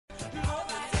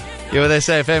You're with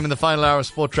SAFM in the final hour of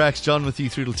Sport Tracks. John with you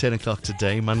through till 10 o'clock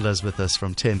today. Mandla's with us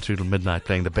from 10 through till midnight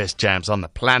playing the best jams on the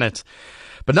planet.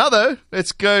 But now, though,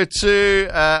 let's go to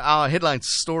our headline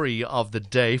story of the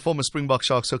day. Former Springbok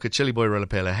Sharks hooker Chiliboy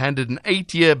Ralepelle handed an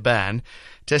 8-year ban,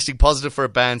 testing positive for a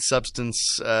banned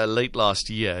substance late last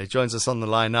year. He joins us on the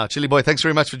line now. Chilliboy, thanks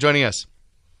very much for joining us.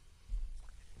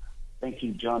 Thank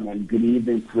you, John, and good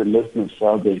evening to the listeners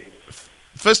out there.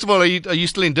 First of all, are you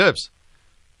still in Durbs?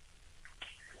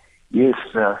 Yes,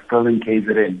 still in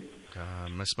KZN.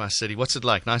 Miss my city. What's it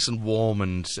like? Nice and warm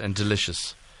and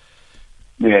delicious.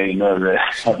 Yeah, you know,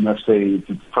 I must say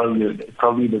it's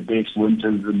probably the best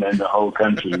winters in the whole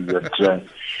country. But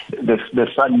the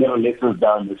sun never lets us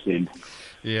down this end.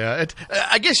 Yeah,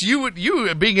 I guess you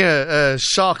being a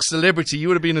shark celebrity, you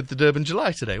would have been at the Durban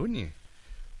July today, wouldn't you?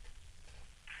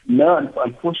 No,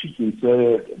 unfortunately,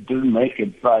 so it didn't make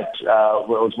it. But I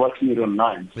was watching it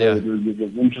online, so it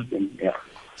was interesting. Yeah.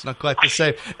 It's not quite the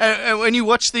same. When you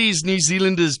watch these New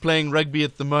Zealanders playing rugby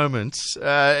at the moment,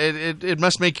 it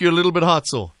must make you a little bit heart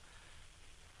sore.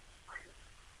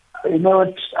 You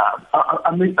know,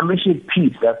 I mentioned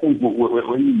peace. I think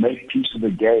when you make peace with the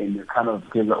game,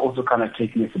 you're also kind of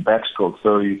taking it to backstroke.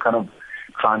 So you're kind of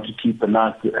trying to keep a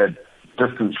nice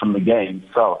distance from the game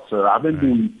itself. So I haven't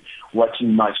been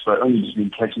watching much, but only just been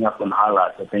catching up on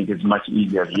highlights. I think it's much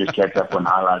easier to just catch up on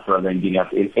highlights rather than getting up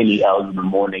any hours in the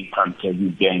morning trying to take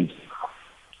these games.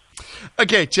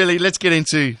 Okay, Chili, let's get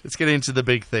into the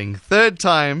big thing. Third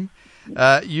time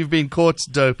you've been caught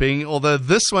doping, although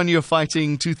this one you're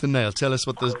fighting tooth and nail. Tell us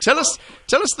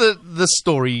the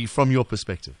story from your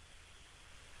perspective.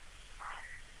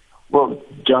 Well,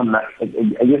 John, I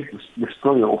guess the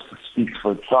story also speaks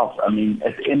for itself. I mean,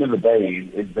 at the end of the day,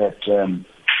 is that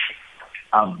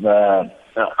I've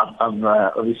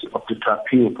obviously opted to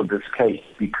appeal for this case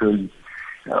because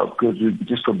we've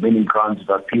just got many grounds of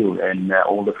appeal and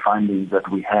all the findings that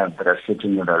we have that are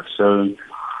sitting with us. So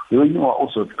the reason why I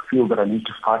also feel that I need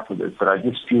to fight for this, but I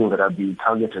just feel that I've been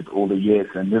targeted all the years.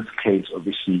 And this case,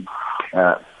 obviously,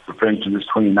 referring to this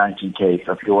 2019 case,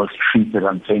 I feel I was treated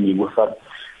unfairly without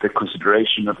the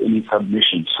consideration of any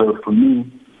submission. So for me,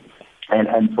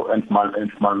 and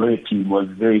my lawyer team was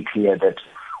very clear that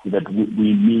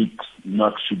we need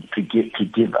not to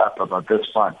give up about this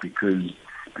fight because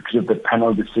of the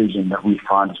panel decision that we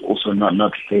find is also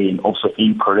not fair and also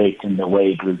incorrect in the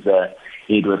way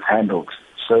it was handled.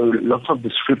 So lots of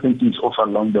discrepancies also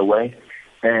along the way,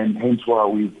 and hence why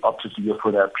we've opted to go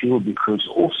for the appeal because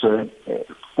also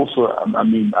I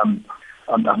mean I'm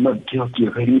not guilty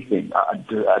of anything. I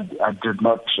did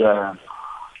not.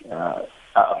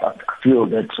 I feel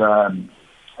that.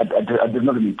 I did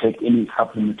not even take any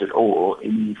supplement at all or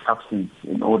any substance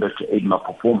in order to aid my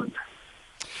performance.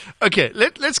 Okay,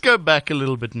 let's go back a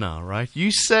little bit now, right?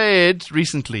 You said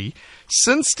recently,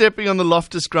 since stepping on the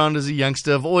Loftus ground as a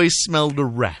youngster, I've always smelled a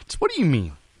rat. What do you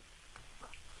mean?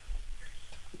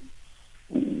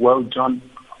 Well, John,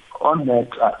 on that,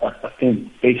 I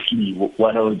think basically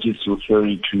what I was just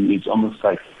referring to is almost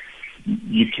like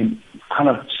you can kind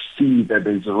of see that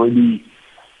there's already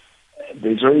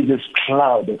this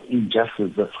cloud of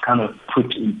injustice that's kind of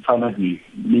put in front of you,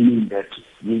 meaning that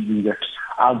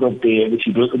I got there, which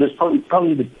is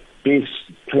probably the best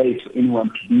place for anyone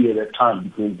to be at that time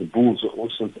because the Bulls were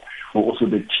also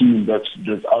the team that's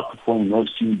outperforming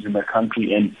most teams in the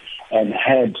country and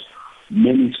had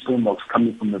many Springboks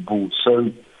coming from the Bulls.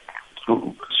 So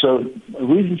the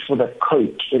reason for that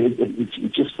coach,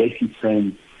 it's just basically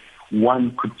saying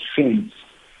one could sense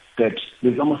that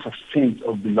there's almost a sense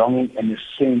of belonging and a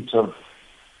sense of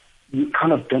you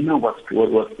kind of don't know what's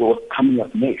coming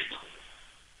up next.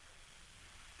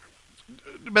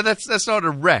 But that's not a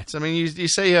rat. I mean, you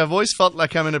say I've always felt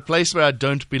like I'm in a place where I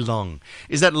don't belong.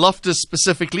 Is that Loftus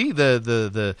specifically?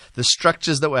 The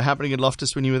structures that were happening at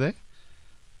Loftus when you were there?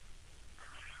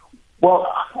 Well,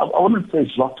 I wouldn't say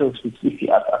it's Loftus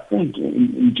specifically. I think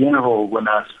in general, when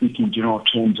I speak in general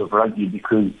terms of rugby,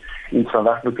 because in South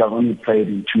Africa I've only played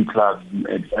in two clubs,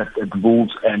 at the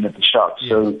Bulls and at the Sharks. Yes.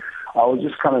 So I was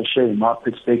just kind of sharing my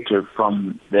perspective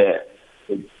from the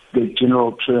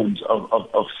general terms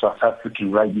of South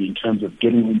African rugby in terms of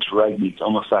getting into rugby. It's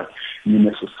almost like you're in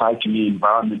a society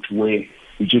environment where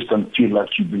you just don't feel like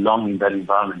you belong in that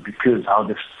environment because how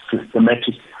the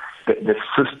systematic the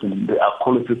system, I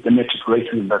call it systematic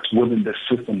racism that's within the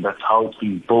system, that's how it's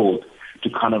being built to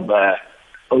kind of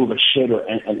overshadow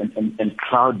and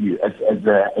cloud you as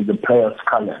a player's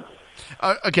color.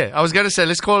 Okay, I was going to say,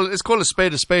 let's call a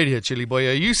spade here, Chilliboy.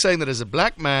 Are you saying that as a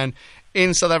black man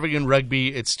in South African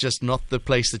rugby, it's just not the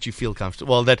place that you feel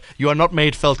comfortable, well, that you are not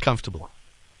felt comfortable?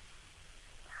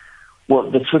 Well,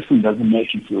 the system doesn't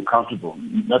make you feel comfortable.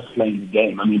 Not playing the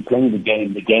game. I mean, playing the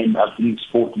game, I believe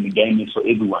sport and the game is for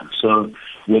everyone. So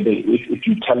if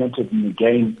you're talented in the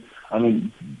game, I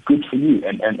mean, good for you.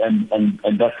 And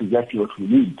that's exactly what we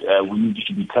need. We need you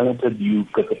to be talented,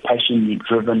 you've got the passion, you're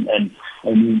driven, and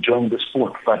you're enjoying the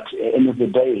sport. But at the end of the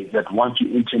day, that once you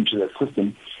enter into that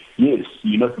system, yes,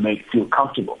 you're not made to feel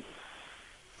comfortable.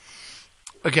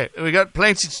 Okay, we got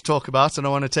plenty to talk about, and I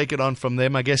want to take it on from there.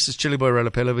 My guest is Chiliboy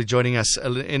Ralepelle, will be joining us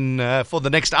for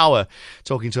the next hour,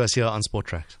 talking to us here on Sport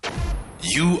Tracks.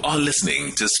 You are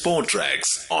listening to Sport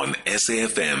Tracks on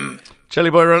SAFM.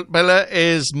 Chiliboy Ralepelle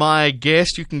is my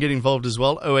guest. You can get involved as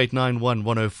well. 0891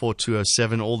 104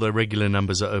 207. All the regular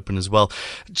numbers are open as well.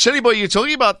 Chiliboy, you're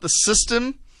talking about the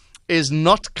system is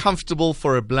not comfortable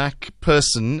for a black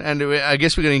person, and I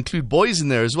guess we're going to include boys in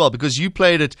there as well, because you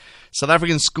played at South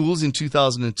African schools in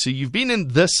 2002. You've been in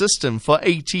the system for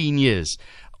 18 years.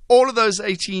 All of those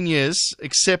 18 years,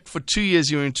 except for 2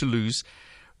 years you were in Toulouse,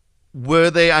 were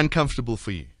they uncomfortable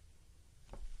for you?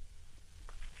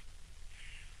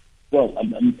 Well,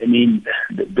 I mean,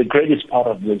 the greatest part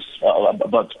of this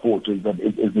about sport is that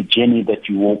is the journey that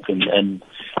you walk and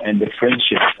the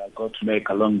friendships I got to make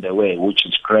along the way, which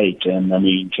is great. And I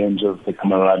mean, in terms of the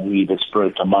camaraderie, the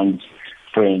spirit amongst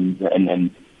friends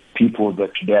and people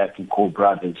that today I can call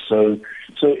brothers. So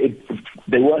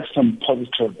there was some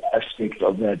positive aspect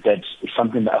of that. That's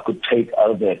something that I could take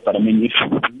out of that. But I mean, if you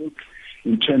look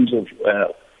in terms of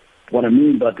what I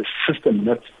mean by the system,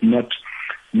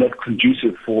 not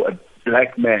conducive for a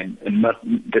black man, and not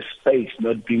the space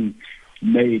not being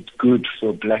made good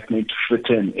for a black man to fit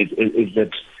in, is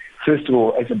that, first of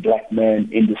all, as a black man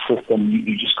in the system,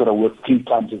 you just got to work 3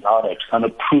 times as harder to kind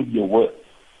of prove your worth.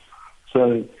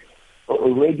 So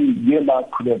already you and I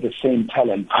could have the same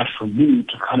talent, but for me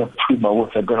to kind of prove my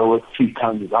worth, I've got to work 3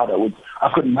 times as harder.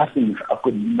 I've got nothing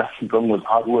wrong with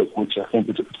hard work, which I think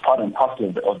is part and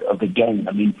parcel of the game.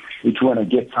 I mean, if you want to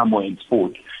get somewhere in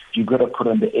sport, you got to put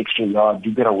on the extra yard.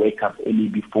 You got to wake up early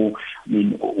before. I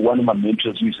mean, one of my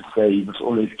mentors used to say, "You must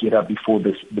always get up before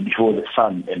the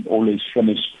sun, and always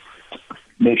finish.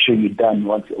 Make sure you're done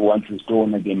once it's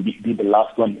dawn again. Be the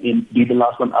last one in, be the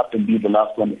last one up, and be the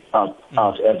last one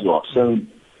out as well." So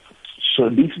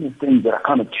these are the things that I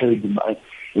kind of carried in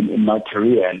my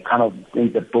career, and kind of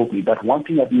things that broke me. But one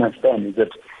thing I didn't understand is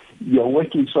that you're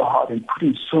working so hard and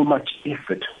putting so much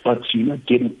effort, but you're not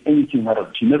getting anything out of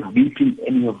it. You're not reaping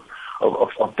any of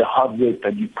the hard work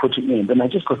that you put in. Then I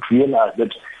just got to realize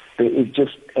that there is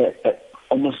just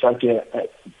almost like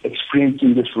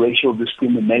experiencing this racial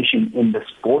discrimination in the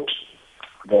sport,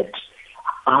 that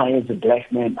I, as a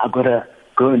black man, I got to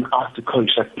go and ask the coach,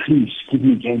 like, please give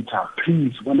me game time.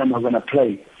 Please, when am I going to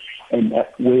play? And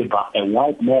whereby a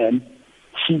white man,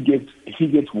 he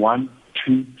gets 1,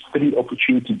 2, 3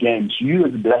 opportunity games. You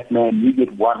as a black man, you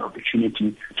get 1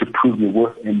 opportunity to prove your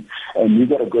worth, and you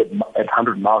got to go at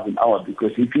 100 miles an hour,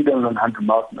 because if you don't run 100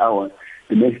 miles an hour,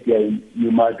 the next game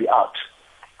you might be out.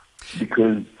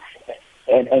 Because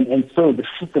and so the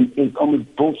system is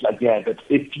almost built like that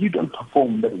if you don't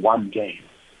perform that one game,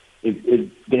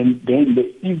 then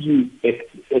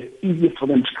it's easier for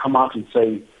them to come out and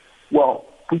say, well,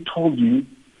 we told you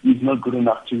he's not good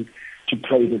enough to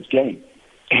play this game,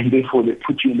 and therefore they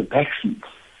put you in the backseat.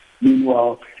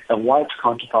 Meanwhile, a white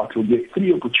counterpart will get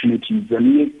 3 opportunities,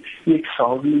 and he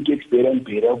excels and he gets better and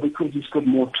better because he's got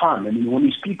more time. I mean, when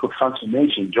we speak of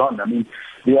transformation, John, I mean,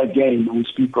 there again, we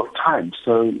speak of time.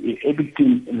 So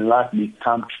everything in life needs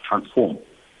time to transform.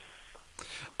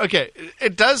 Okay,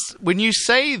 it does. When you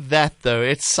say that, though,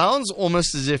 it sounds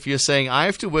almost as if you're saying, I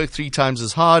have to work 3 times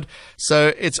as hard,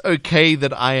 so it's okay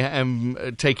that I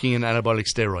am taking an anabolic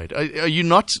steroid. Are you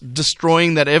not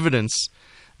destroying that evidence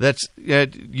that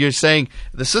you're saying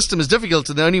the system is difficult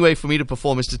and the only way for me to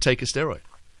perform is to take a steroid?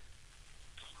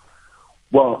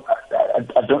 Well,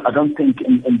 I don't think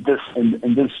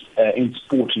in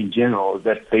sport in general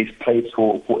that there's place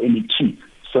for any cheat.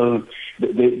 So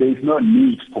there's no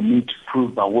need for me to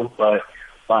prove my worth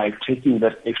by taking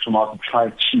that extra mile to try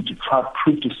to cheat, to try to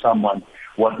prove to someone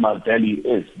what my value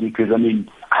is. Because, I mean,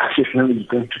 I just remember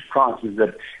going to France is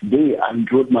that there I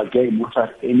enjoyed my game without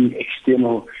any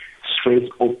external stress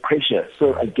or pressure.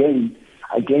 So again,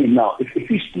 now, if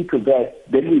you speak of that,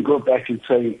 then we go back and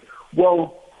say,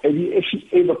 well, have you actually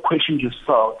ever questioned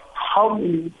yourself how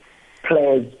many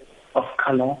players of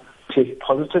color test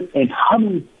positive and how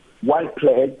many white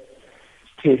players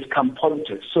come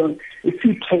positive? So if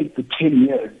you take the 10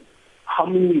 years, how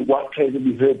many white players have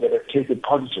you heard that have tested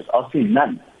positive? I'll say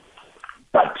none.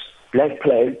 But black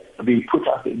players are being put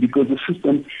out there because the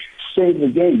system saves the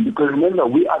game. Because remember,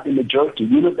 we are the majority,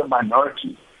 we're not the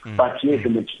minority. But yes,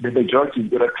 the majority is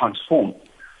going to transform.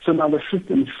 So now the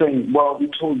system is saying, well, we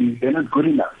told you they're not good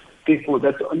enough. Therefore,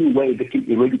 that's the only way they can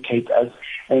eradicate us,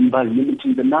 and by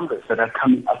limiting the numbers that are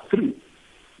coming up through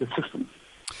the system.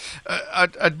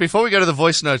 Before we go to the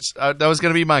voice notes, that was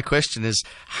going to be my question, is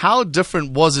how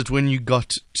different was it when you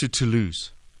got to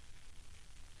Toulouse?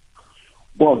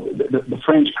 Well, the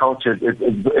French culture,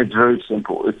 it's very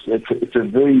simple. It's a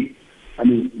very, I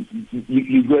mean,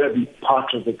 you got to be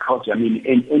part of the culture. I mean,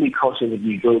 in any culture that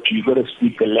you go to, you got to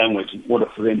speak the language in order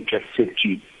for them to accept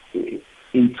you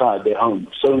inside their home.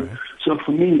 So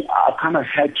for me, I kind of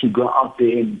had to go out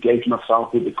there and engage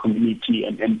myself with the community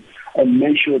and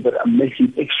make sure that I'm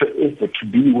making extra effort to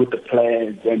be with the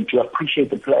players and to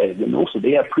appreciate the players. And also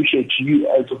they appreciate you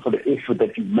also for the effort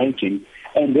that you're making.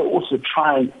 And they're also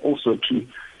trying also to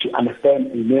understand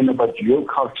and learn about your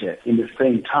culture in the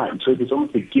same time. So there's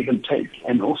almost a give and take.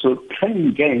 And also playing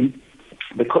the game,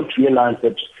 the coach realized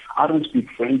that I don't speak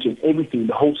French and everything,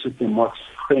 the whole system was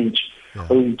French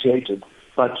orientated.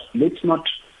 But let's not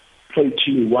play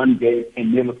Chile one game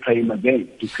and never play him again,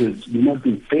 because we're not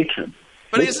being fair to him.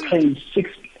 But isn't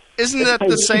that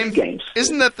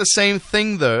the same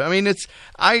thing though? I mean,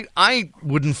 I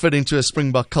wouldn't fit into a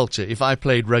Springbok culture if I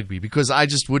played rugby, because I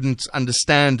just wouldn't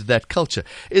understand that culture.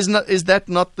 Is that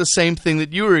not the same thing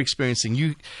that you were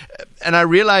experiencing? And I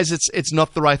realize it's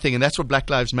not the right thing, and that's what Black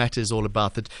Lives Matter is all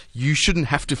about, that you shouldn't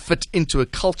have to fit into a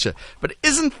culture. But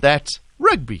isn't that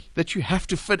rugby, that you have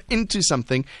to fit into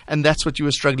something, and that's what you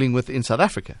were struggling with in South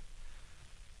Africa?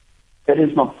 That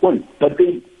is my point. But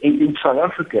then in South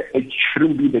Africa, it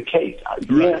shouldn't be the case.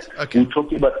 Right. Okay. We're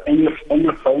talking about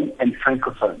Anglophone and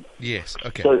Francophone. Yes.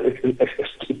 Okay. So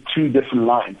it's two different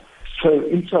lines. So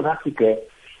in South Africa,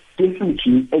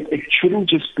 definitely, it shouldn't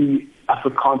just be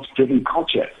Afrikaans-driven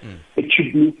culture. It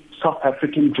should be South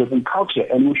African-driven culture,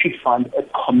 and we should find a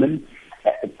common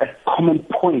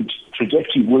point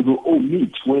trajectory where we all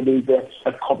meet, where there's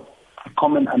a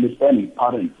common understanding.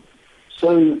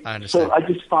 So I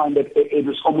just find that it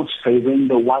was almost favoring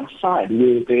the one side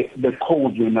where the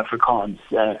calls were in Afrikaans.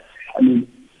 I mean,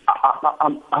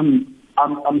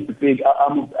 I'm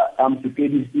the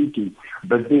baby speaking,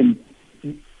 but then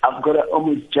I've got to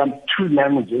almost jump two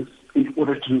languages in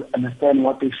order to understand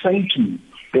what they're saying to me.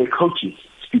 Their coaches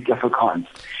speak Afrikaans.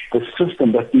 The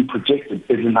system that's being projected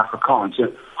is in Afrikaans.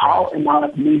 So how am I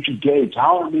meant to gauge?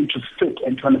 How am I meant to fit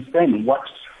and to understand what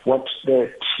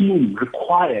the team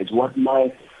requires, what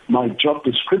my job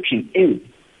description is,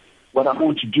 what I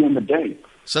want to do in the day.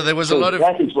 So there was a lot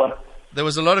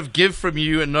of give from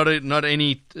you, and not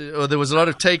any, or there was a lot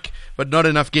of take, but not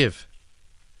enough give.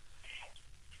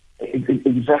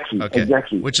 Exactly. Okay.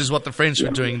 Exactly. Which is what the French were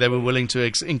doing. They were willing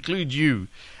to include you,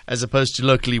 as opposed to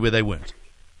locally where they weren't.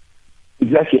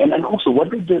 Exactly, and also what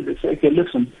they did, they said, okay,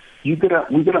 listen, we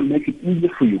gotta make it easier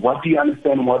for you. What do you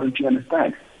understand and what don't you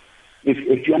understand?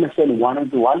 If you understand one is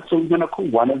the one, so we're going to call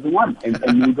one as the one, and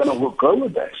we're going to go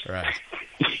with that. Right.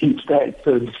 Instead,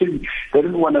 so they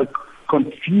didn't want to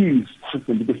confuse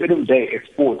system, because at the end of the day, it's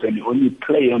sports, and when you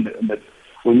play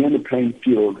when you're on the playing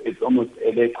field, it's almost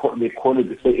they call it,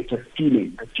 they say it's a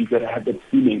feeling that you got to have that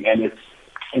feeling, and it's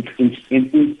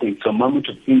instinct. So a moment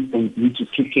of instinct needs to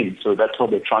kick in. So that's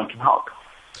what they're trying to help.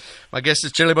 My guest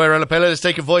is Chiliboy Ralepelle. Let's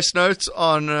take a voice note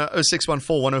on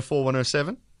 0614 104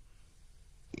 107.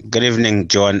 Good evening,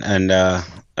 John and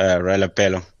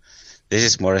Ralepelle. This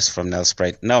is Morris from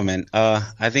Nelspruit. No, man,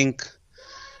 I think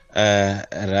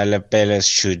Ralepelle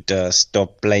should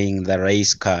stop playing the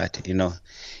race card. You know,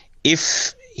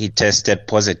 if he tested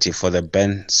positive for the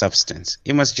banned substance,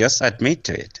 he must just admit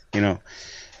to it. You know,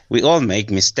 we all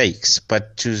make mistakes,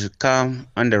 but to come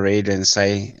on the radio and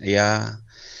say, yeah,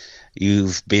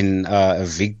 you've been a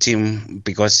victim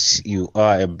because you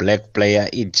are a black player,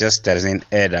 it just doesn't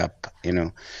add up, you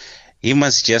know. He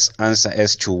must just answer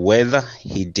as to whether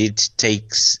he did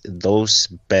take those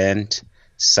banned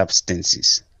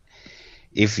substances.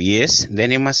 If yes,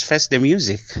 then he must face the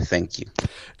music. Thank you.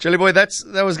 Chilliboy,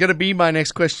 that was going to be my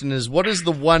next question, is what does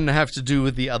the one have to do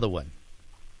with the other one?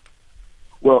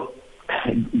 Well,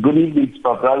 good evening,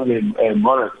 brother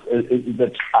Morris. Is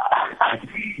that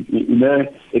you know,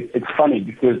 it's funny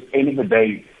because end of the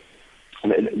day,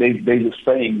 there's a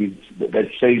saying that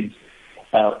says,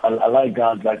 I like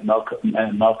guys like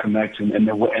Malcolm X and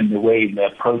the way they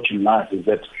approach in life is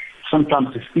that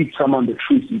sometimes to feed someone the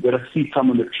truth, you got to feed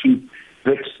someone the truth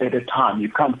bits at a time. You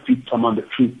can't feed someone the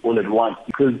truth all at once,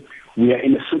 because we are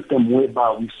in a system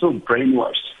whereby we're so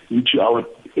brainwashed into our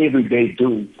everyday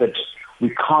doings that we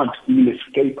can't even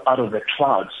escape out of the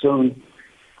cloud. So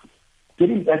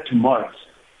getting back to Morris,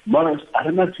 I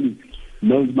don't know if he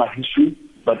knows my history,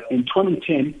 but in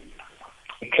 2010,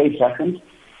 a case happened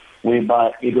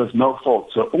whereby it was no fault.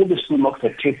 So all the Springboks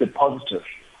had tested positive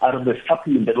out of the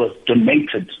supplement that was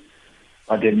donated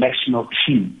by the national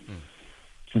team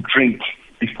to drink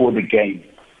before the game.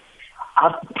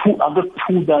 Other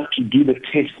pulled out to do the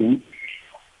testing,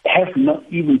 have not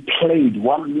even played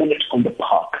 1 minute on the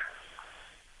park.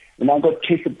 And I got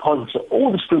tested positive. So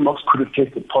all the Springboks could have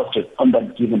tested positive on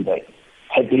that given day,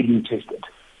 had they been tested.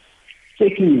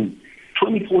 Secondly,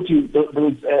 2014, there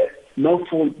was no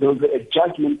fault, there was a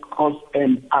judgment cause,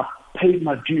 and I paid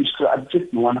my dues, so I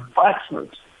just want to fight for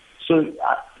it. So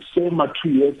I served my 2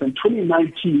 years. In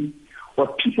 2019,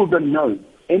 what people don't know,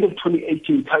 end of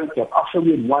 2018 Currie Cup, after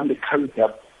we had won the Currie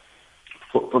Cup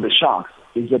for the Sharks,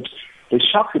 is that the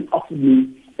Sharks had offered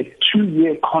me a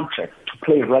 2-year contract to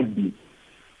play rugby,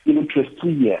 even to a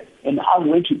 3-year. And I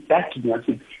went back to them. I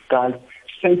said, guys,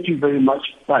 thank you very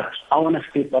much, but I want to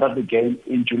step out of the game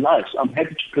in July. So I'm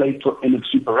happy to play in a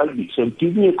Super Rugby. So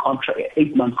give me a contract,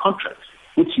 an 8-month contract,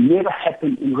 which never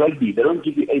happened in rugby. They don't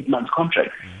give you 8-month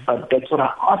contract. But that's what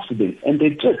I asked of them, and they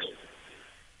did.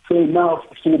 So now,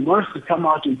 for Morris to come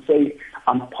out and say,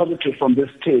 I'm positive from this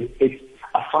test,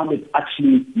 I find it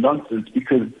actually nonsense,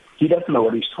 because he doesn't know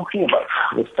what he's talking about.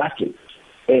 Exactly.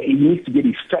 He needs to get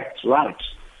his facts right.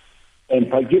 And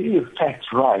by getting your facts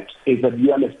right is that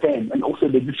you understand, and also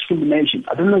the discrimination.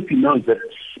 I don't know if he knows that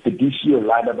the DCO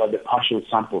lied about the partial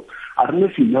sample. I don't know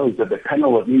if he knows that the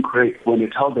panel was incorrect when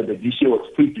it held that the DCO was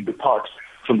free to depart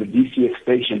from the DCS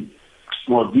station.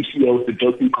 Well, DCO is the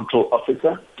doping control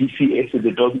officer, DCS is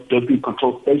the doping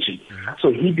control station.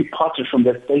 So he departed from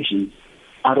that station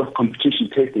out of competition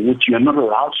testing, which you are not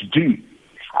allowed to do.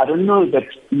 I don't know that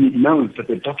he knows that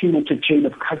the documented chain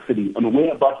of custody on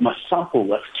whereabouts my sample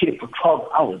was kept for 12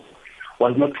 hours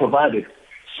was not provided.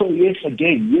 So yes,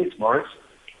 Morris,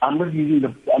 I'm not using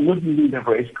the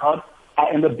race card. I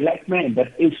am a black man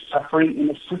that is suffering in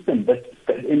a system that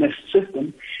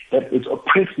is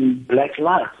oppressing black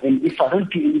lives. And if I don't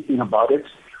do anything about it,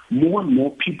 more and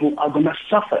more people are going to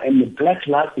suffer. And the black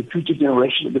lives, the future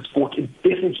generation of the sport, is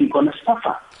definitely going to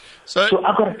suffer. So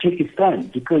I've got to take a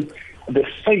stand, because the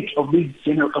fate of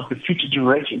the future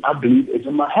generation, I believe, is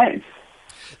in my hands.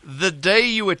 The day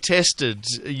you were tested,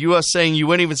 you are saying you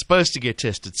weren't even supposed to get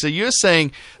tested. So you're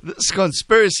saying this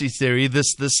conspiracy theory,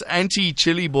 this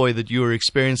anti-Chilliboy that you were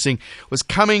experiencing was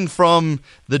coming from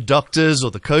the doctors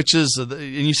or the coaches, and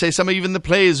you say even the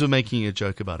players were making a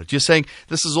joke about it. You're saying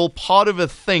this is all part of a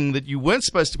thing, that you weren't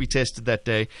supposed to be tested that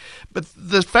day. But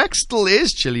the fact still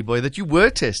is, Chilliboy, that you were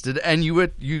tested and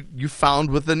you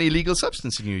found with an illegal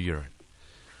substance in your urine.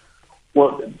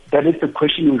 Well, that is the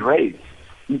question we raised.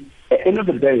 At the end of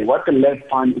the day, what the lab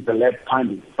finds is the lab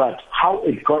finding. But how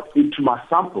it got into my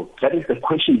sample, that is the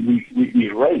question we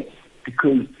raised.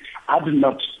 Because I did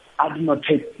not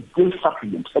take this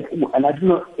supplement at all, and I didn't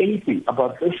know anything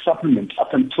about this supplement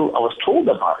up until I was told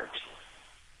about it.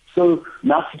 So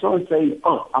now someone saying,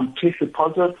 "Oh, I'm tested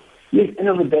positive." Yes, at the end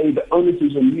of the day, the onus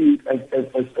is on you as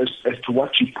to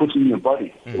what you put in your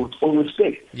body. With all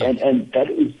respect, and that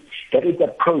is the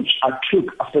approach I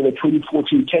took after the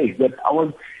 2014 case. That I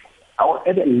was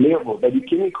at a level that you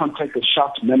can't contact the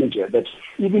Sharks manager, that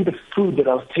even the food that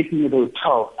I was taking at the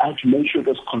hotel, I had to make sure it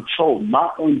was controlled. My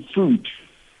own food,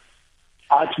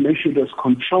 I had to make sure it was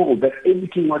controlled, that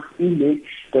everything was in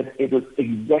there, that it was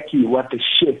exactly what the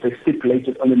chef has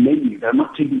stipulated on the menu. They're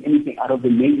not taking anything out of the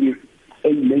menu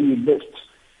list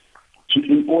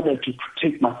in order to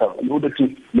protect myself, in order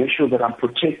to make sure that I'm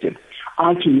protected. I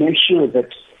had to make sure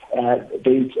that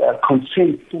there's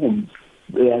consent forms,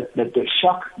 that the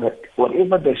Sharks, that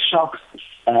whatever the Sharks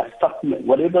supplement,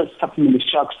 whatever supplement the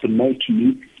Sharks donate to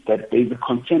me, that there's a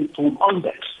consent form on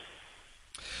that,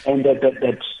 and that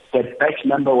batch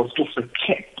number was also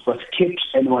kept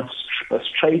and was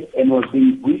traced and was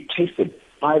being retested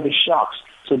by the Sharks.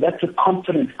 So that's the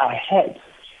confidence I had.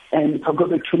 And if I go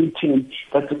to 2010,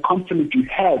 that's the confidence you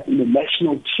have in the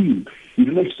national team. You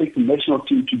don't expect the national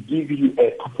team to give you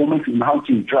a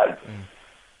performance-enhancing drug.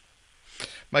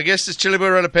 My guest is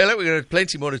Chiliboy Ralepelle. We've got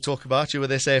plenty more to talk about. You're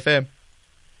with SAFM.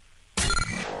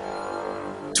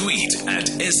 Tweet at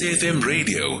SAFM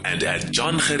Radio and at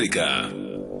John Gericka.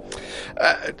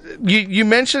 You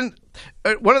mentioned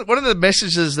one of the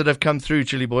messages that have come through,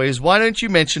 Chilliboy, is why don't you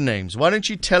mention names? Why don't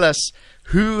you tell us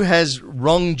who has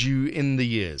wronged you in the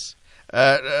years?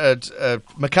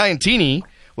 Makai Ntini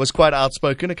was quite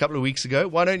outspoken a couple of weeks ago.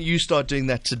 Why don't you start doing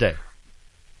that today?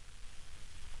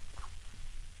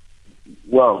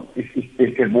 Well, if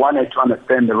one had to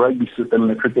understand the rugby system and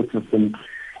the cricket system,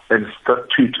 it's got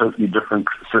two totally different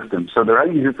systems. So the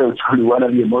rugby system is probably one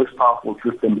of the most powerful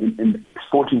systems in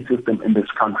sporting system in this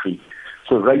country.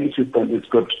 So the rugby system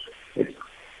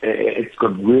it's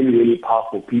got really, really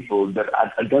powerful people that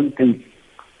I don't think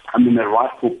I'm in the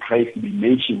rightful place to be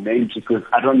mentioning names, because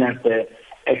I don't have the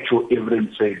actual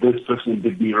evidence say this person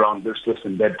did me wrong, this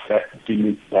person did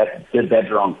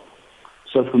that wrong.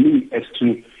 So for me, as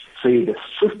to say the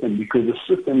system, because the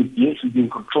system, yes, is being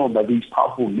controlled by these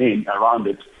powerful men around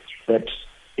it, that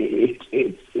it's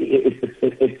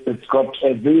got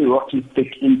a very rotten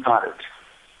stick inside it.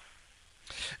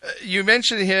 You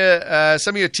mentioned here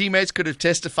some of your teammates could have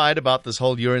testified about this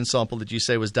whole urine sample that you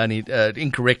say was done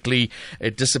incorrectly.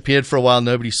 It disappeared for a while.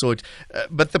 Nobody saw it.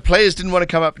 But the players didn't want to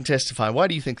come up and testify. Why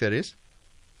do you think that is?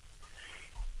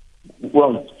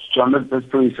 Well, John, that's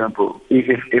pretty simple.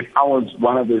 If I was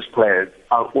one of those players,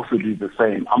 I'll also do the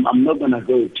same. I'm not going to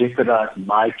go jeopardize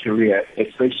my career,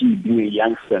 especially being a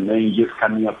youngster and then just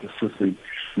coming up the system.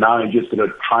 Now you're just going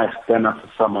to try to stand up for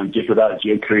someone, jeopardize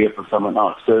your career for someone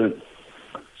else. So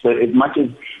as much as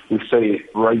we say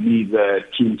rugby is a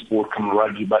team sport,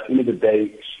 camaraderie, but at the end of the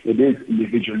day, it is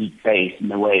individually based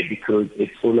in a way, because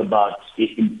it's all about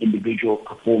individual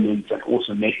performance and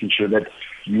also making sure that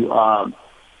you are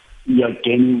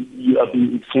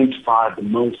being incentivized the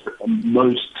most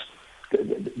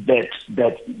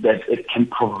that it can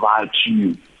provide to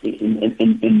you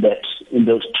in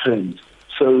those terms.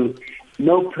 So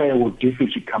no player will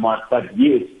definitely come out, but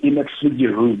yes, in that physio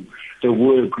room, there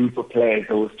were a group of players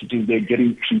that were sitting there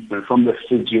getting treatment from the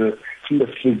physios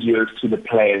to the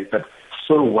players that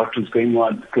saw what was going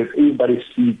on, because everybody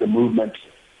sees the movement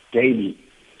daily.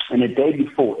 And the day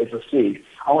before, as I said,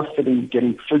 I was sitting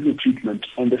getting physio treatment,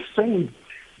 and the same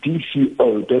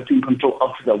DCO, doping control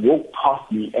officer, walked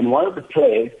past me, and one of the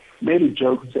players made a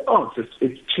joke and said, "Oh,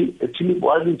 it's Chili.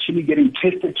 Why isn't Chili getting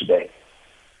tested today?"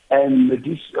 And the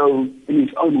DCO, in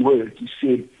his own words, he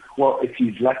said, "Well, if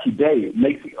he's lucky day,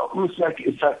 make it almost like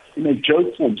it's like in a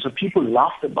joke form." So people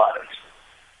laughed about it.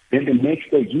 Then the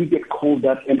next day, you get called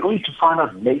up, and only to find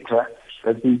out later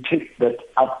that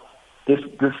this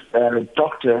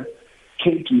doctor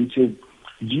came to me and said,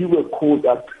 "You were called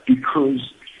up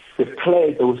because the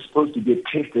player that was supposed to get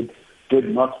tested did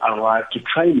not arrive to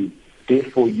training.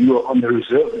 Therefore, you are on the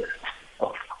reserve list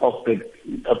of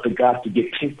the guys to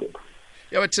get tested."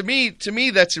 Yeah, but to me,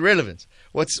 that's irrelevant.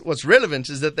 What's relevant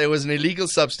is that there was an illegal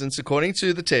substance, according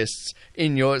to the tests,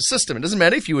 in your system. It doesn't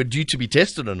matter if you were due to be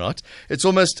tested or not. It's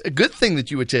almost a good thing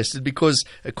that you were tested, because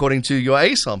according to your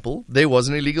A sample, there was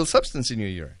an illegal substance in your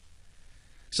urine.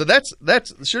 So that's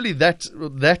surely that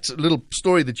little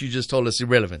story that you just told us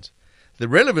irrelevant. The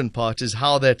relevant part is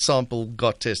how that sample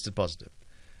got tested positive.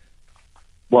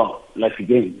 Well,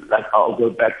 I'll go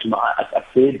back to I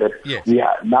said that yes. We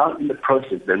are now in the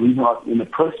process. The reason why in the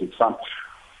process,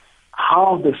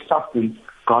 how the substance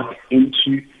got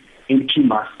into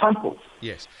my samples.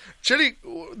 Yes, Chili.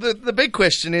 The big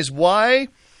question is why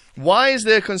is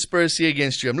there a conspiracy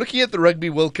against you? I'm looking at the Rugby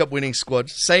World Cup winning squad.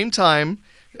 Same time.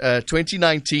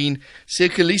 2019,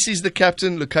 Sekulisi's the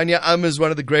captain. Lukanya Am is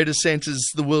one of the greatest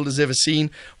centers the world has ever seen.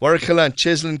 Warakalan,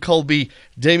 Cheslin Colby,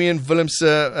 Damian Willemse,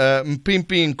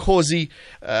 Mpimpi Nkosi,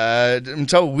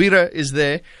 Mtawira is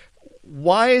there.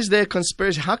 Why is there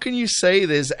conspiracy? How can you say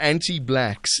there's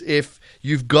anti-blacks if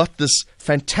you've got this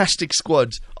fantastic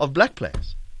squad of black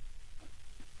players?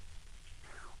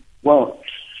 Well,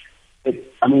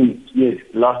 yes,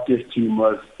 last year's team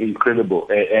was incredible,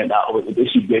 and it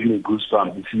actually gave me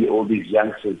goosebumps to see all these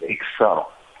youngsters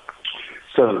excel.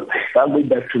 So I'll go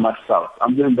back to myself.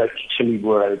 I'm going back to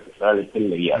Chiliboy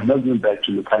Ralepelle. I'm not going back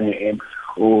to Lukanya M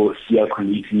or Sia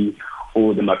Konisi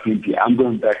or the Mapimpi. I'm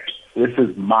going back. This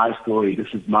is my story. This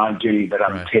is my journey that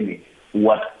I'm telling.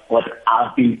 What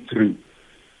I've been through.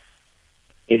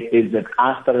 It is that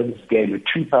I started this game in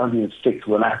 2006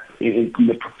 when in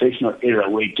the professional era,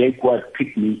 where Jake White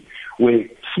picked me, where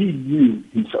he knew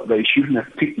himself that he shouldn't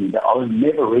have picked me, that I was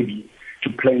never ready to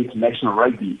play international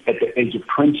rugby at the age of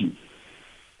 20.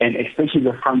 And especially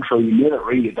the front row, you're never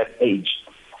ready at that age.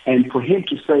 And for him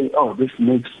to say, "Oh, this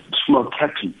makes small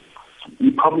captain,"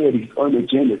 he probably had his own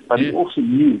agendas, but he also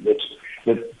knew that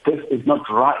this is not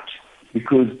right.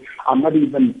 Because I'm not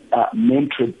even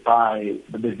mentored by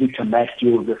the Victor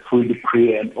Matthew, the Fouille de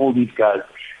Prier, and all these guys.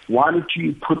 Why don't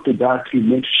you put the guys through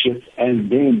mentorship, and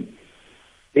then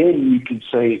you can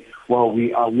say, "Well,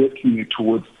 we are working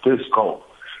towards this goal."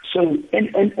 So,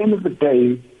 at the end of the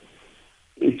day,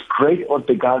 it's great what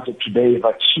the guys of today have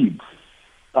achieved.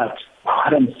 But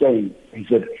what I'm saying is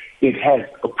that it has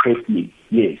oppressed me.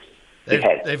 Yes, it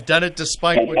has. They've done it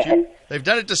despite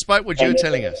what you're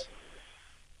telling us.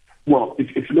 Well,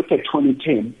 if you look at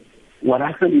 2010, what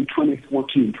happened in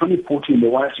 2014? 2014, they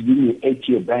wanted to give me an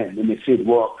 8-year ban, and they said,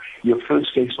 "Well, your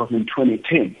first case was in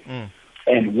 2010,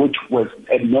 and which was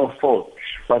at no fault."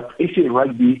 But SA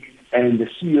Rugby and the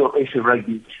CEO of SA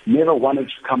Rugby never wanted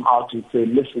to come out and say,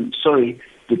 listen, sorry,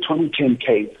 the 2010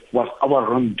 case was our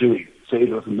wrongdoing. So it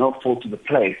was no fault to the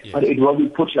play. Yes. But it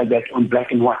wasn't put like that on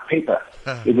black and white paper.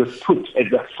 It was put as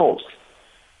a false.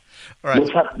 Right.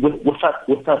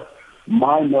 Without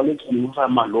my knowledge and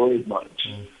without my lawyer's knowledge.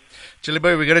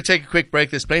 Chilliboy, we're going to take a quick break.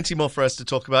 There's plenty more for us to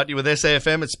talk about. You're with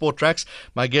SAFM at Sport Tracks.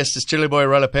 My guest is Chiliboy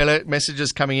Ralepelle.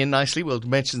 Messages coming in nicely. We'll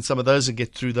mention some of those and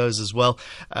get through those as well.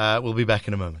 We'll be back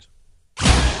in a moment.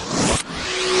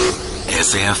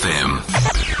 SAFM.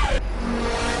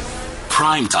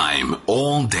 Prime time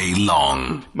all day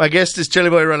long. My guest is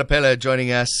Chiliboy Ralepelle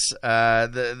joining us.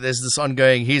 There's this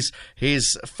ongoing. He's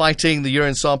fighting the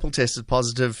urine sample tested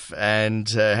positive and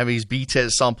having his B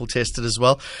sample tested as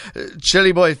well.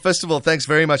 Chiliboy, first of all, thanks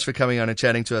very much for coming on and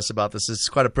chatting to us about this. It's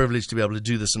quite a privilege to be able to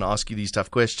do this and ask you these tough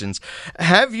questions.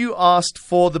 Have you asked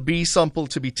for the B sample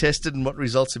to be tested, and what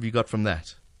results have you got from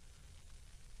that?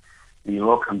 You're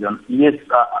welcome, John. Yes,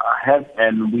 I have,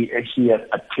 and we actually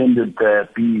attended the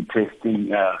B testing,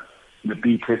 the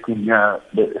testing of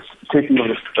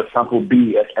the sample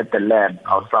B at the lab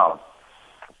ourselves,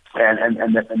 and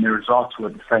the results were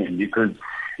the same, because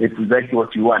it's exactly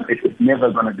what you want. It's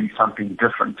never going to be something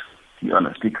different, to be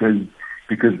honest, because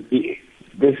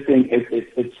this thing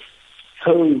it's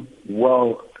so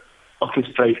well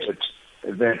orchestrated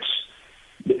that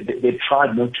they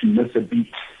tried not to miss a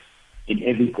beat in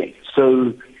everything.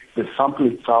 So the sample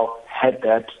itself had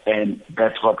that, and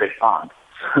that's what they found.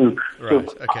 So, right.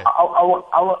 Okay.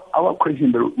 Our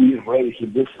question that we raised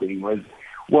with this thing was,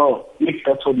 well, if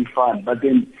that's what we found, but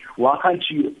then why can't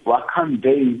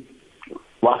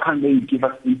they give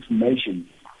us information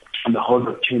on the whole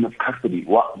chain of custody?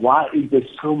 Why is there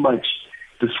so much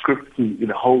discrepancy in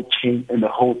the whole chain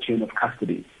of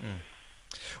custody?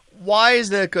 Why is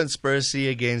there a conspiracy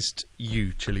against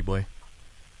you, Chilliboy?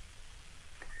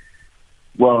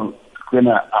 Well,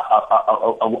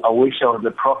 I wish I was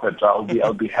a prophet. I'll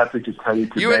be happy to tell you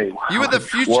today. You were the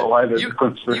future. Why there's a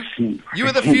conspiracy? You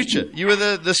were the future. You were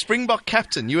the Springbok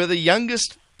captain. You were the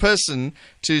youngest person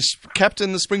to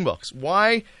captain the Springboks.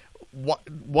 Why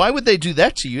would they do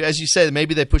that to you? As you say,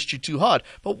 maybe they pushed you too hard.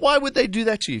 But why would they do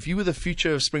that to you if you were the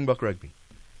future of Springbok rugby?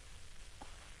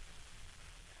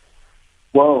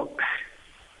 Well,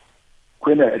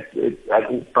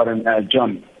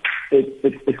 John.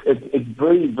 It's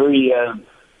very, very. I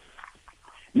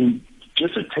mean,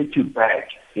 just to take you back,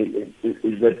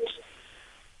 is that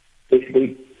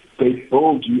they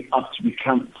build you up to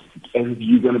become, as if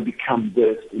you're going to become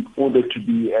this, in order to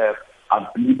be. I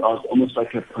believe I was almost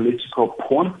like a political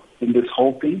pawn in this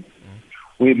whole thing.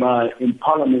 Where in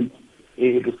Parliament,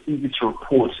 it was easy to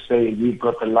report saying we've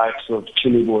got the likes of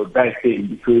Chilliboy back then,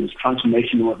 because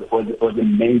transformation was a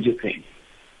major thing.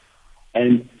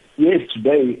 And yes,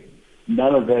 today,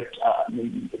 none of that,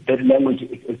 that language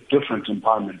is different in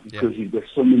Parliament, because there's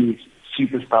so many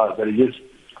superstars that just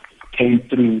came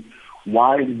through.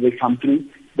 Why did they come through?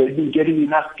 They've been getting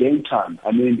enough game time.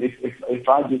 I mean, if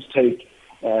I just take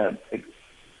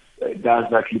guys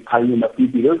like Lukai and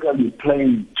Apipi, those guys been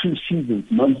playing 2 seasons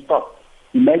non-stop.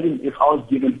 Imagine if I was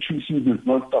given 2 seasons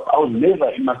non-stop. I was never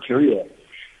in my career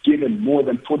given more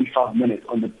than 45 minutes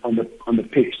on the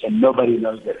pitch, and nobody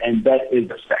knows that, and that is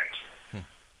the fact.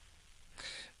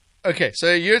 Okay,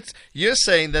 so you're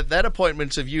saying that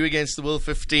appointment of you against the Will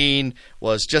 15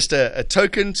 was just a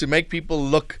token to make people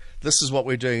look, this is what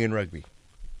we're doing in rugby.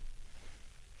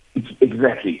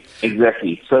 Exactly.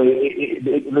 So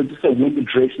it's just a window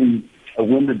dressing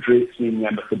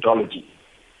methodology.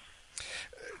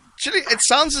 Actually, it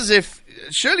sounds as if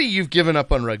surely you've given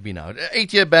up on rugby now.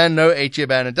 8-year ban, no 8-year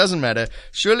ban, it doesn't matter.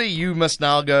 Surely you must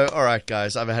now go, all right,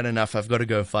 guys, I've had enough. I've got to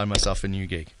go and find myself a new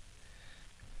gig.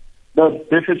 No,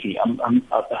 definitely.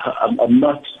 I'm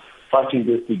not fighting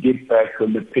this to get back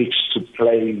on the pitch to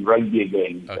play rugby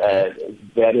again. Okay.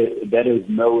 That is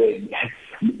nowhere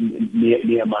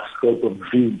near my scope of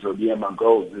dreams or near my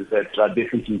goals. Is that I'm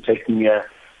definitely taking a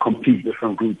complete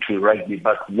different route to rugby.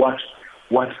 But what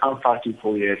I'm fighting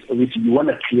for is, obviously, you want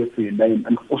to clear for your name,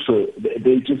 and also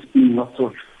there just being lots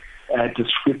of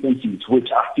discrepancies, which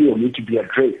I feel need to be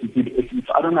addressed. If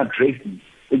I don't address these,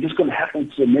 it's just going to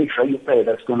happen to the next rugby player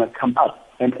that's going to come up.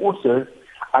 And also,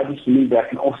 I just believe that I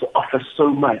can also offer so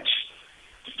much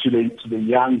to the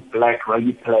young black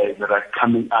rugby players that are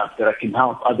coming up, that I can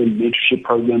help other mentorship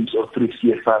programs or through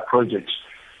CSI projects.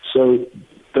 So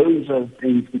those are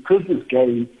things, because this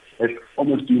game has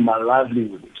almost been my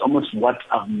livelihood. It's almost what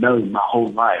I've known my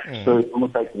whole life. So it's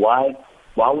almost like, why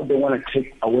would they want to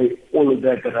take away all of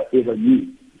that I ever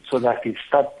knew, so that I can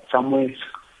start somewhere?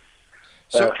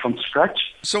 from scratch.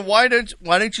 So why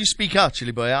don't you speak out,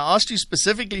 Chilliboy? I asked you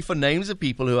specifically for names of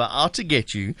people who are out to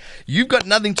get you. You've got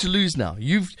nothing to lose now.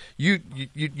 You've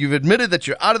admitted that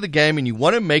you're out of the game and you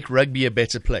want to make rugby a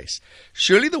better place.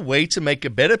 Surely the way to make a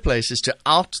better place is to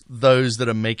out those that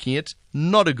are making it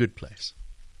not a good place.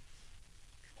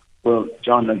 Well,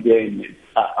 John, again,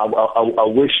 I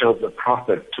wish I was a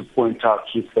prophet to point out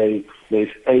to say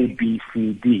there's A, B,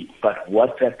 C, D. But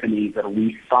what's happening is that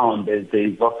we found that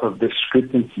there's lots of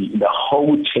discrepancy in the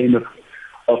whole chain of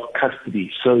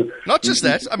custody. So not just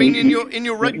that. I mean, in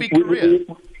your rugby career,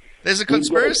 there's a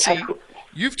conspiracy.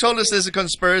 You've told us there's a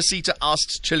conspiracy to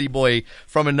oust Chilliboy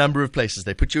from a number of places.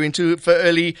 They put you into it for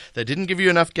early. They didn't give you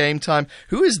enough game time.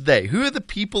 Who is they? Who are the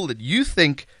people that you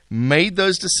think made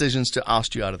those decisions to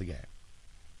oust you out of the game?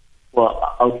 Well,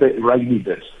 I'll say rugby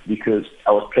did, because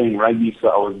I was playing rugby, so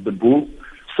I was the bull.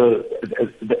 So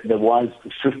there was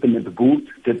the system at the Bulls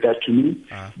did that to me.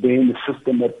 Then the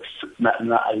system that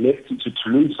I left to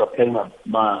Toulouse, so I played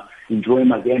enjoying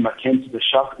my game. I came to the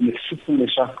Sharks, and the system of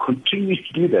the Sharks continues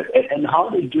to do that. And how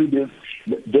they do this,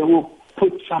 they will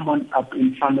put someone up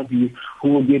in front of you who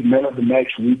will get man of the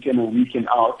match week in and week in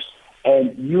out,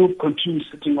 and you continue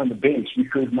sitting on the bench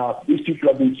because now these people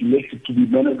have been selected to be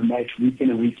man of the match week in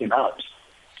and week in out.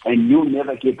 And you'll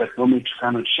never get that moment to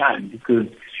kind of shine because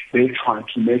they're trying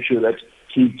to make sure that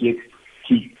he gets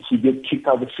kicked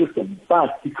out of the system.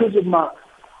 But because of my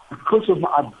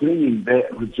upbringing, the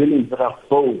resilience that I've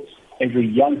built as a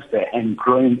youngster and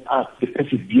growing up, the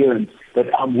perseverance that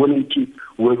I'm willing to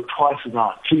work twice as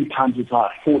hard, 3 times as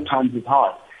hard, 4 times as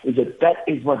hard, that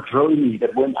is what drove me.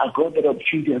 That when I got that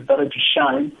opportunity and started to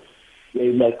shine,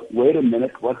 they're like, wait a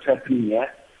minute, what's happening here?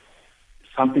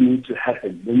 Something needs to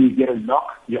happen. When you get a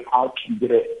knock, you're out, you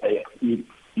get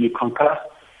you concuss,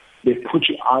 they put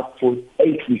you out for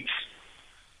 8 weeks.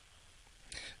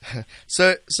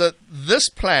 So this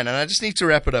plan, and I just need to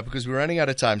wrap it up because we're running out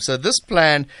of time. So this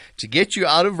plan to get you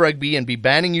out of rugby and be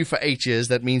banning you for 8 years,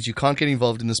 that means you can't get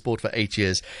involved in the sport for 8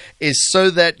 years, is so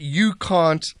that you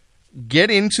can't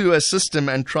get into a system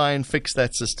and try and fix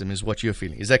that system, is what you're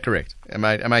feeling. Is that correct? Am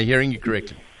I hearing you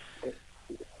correctly?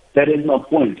 That is my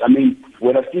point. I mean,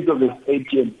 when I speak of this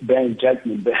 8-year ban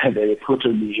judgment that they put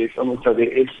on me, it's almost like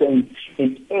it's saying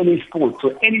in any sport. So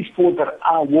any sport that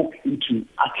I walk into,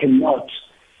 I cannot.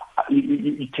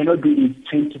 You cannot be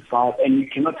incentivized, and you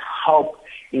cannot help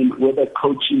in whether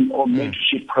coaching or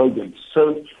mentorship programs.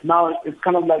 So now it's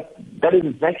kind of like that is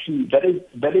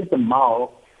the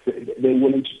mile they're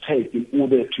willing to take in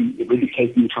order to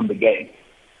eradicate me from the game.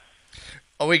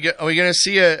 Are we going to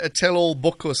see a tell-all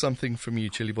book or something from you,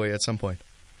 Chilliboy, at some point?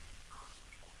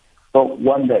 Oh,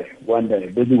 one day.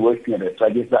 Busy working on it. So I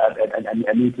guess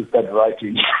I need to start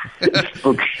writing this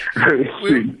book very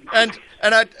soon. And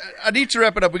I need to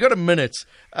wrap it up. We've got a minute.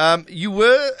 You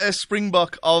were a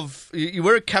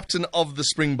captain of the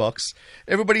Springboks.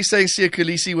 Everybody's saying Siya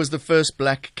Kolisi was the first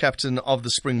black captain of the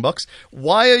Springboks.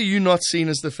 Why are you not seen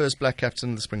as the first black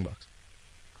captain of the Springboks?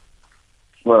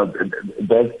 Well,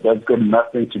 that's got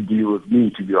nothing to do with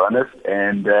me, to be honest.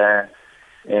 And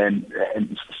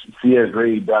Siya has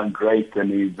really done great,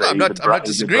 and he's I'm not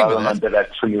disagreeing with that I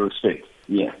truly respect.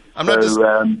 Yeah.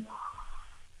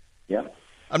 Yeah.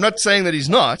 I'm not saying that he's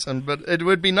not, but it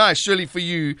would be nice, surely, for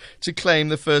you to claim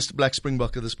the first black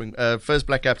Springbok of the first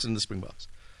black captain of the Springboks.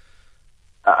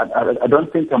 I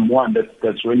don't think I'm one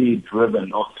that's really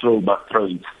driven or thrilled by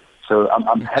thrones. So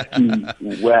I'm happy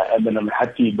where I am, and I'm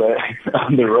happy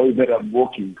on the road that I'm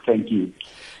walking. Thank you.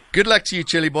 Good luck to you,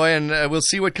 Chilliboy, and we'll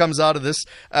see what comes out of this.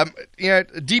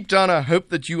 Deep down, I hope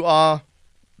that you are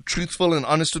truthful and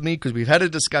honest with me, because we've had a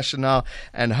discussion now,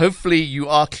 and hopefully you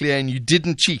are clear and you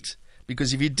didn't cheat.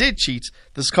 Because if you did cheat,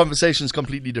 this conversation is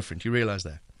completely different. You realize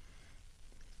that?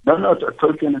 No, I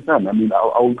totally understand. I mean,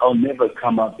 I'll never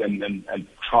come up and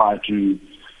try to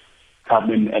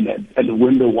come in and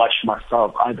window wash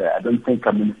myself either. I don't think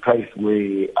I'm in a place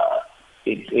where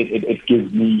it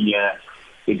gives me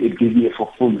it gives me a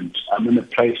fulfillment. I'm in a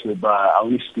place where I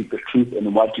only speak the truth,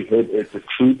 and what you heard is the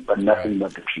truth, but nothing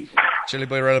but the truth.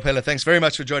 Chiliboy Ralepelle, thanks very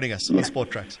much for joining us on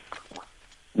Sport Tracks.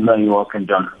 No, you're welcome,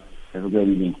 John. Have a good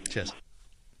evening. Cheers.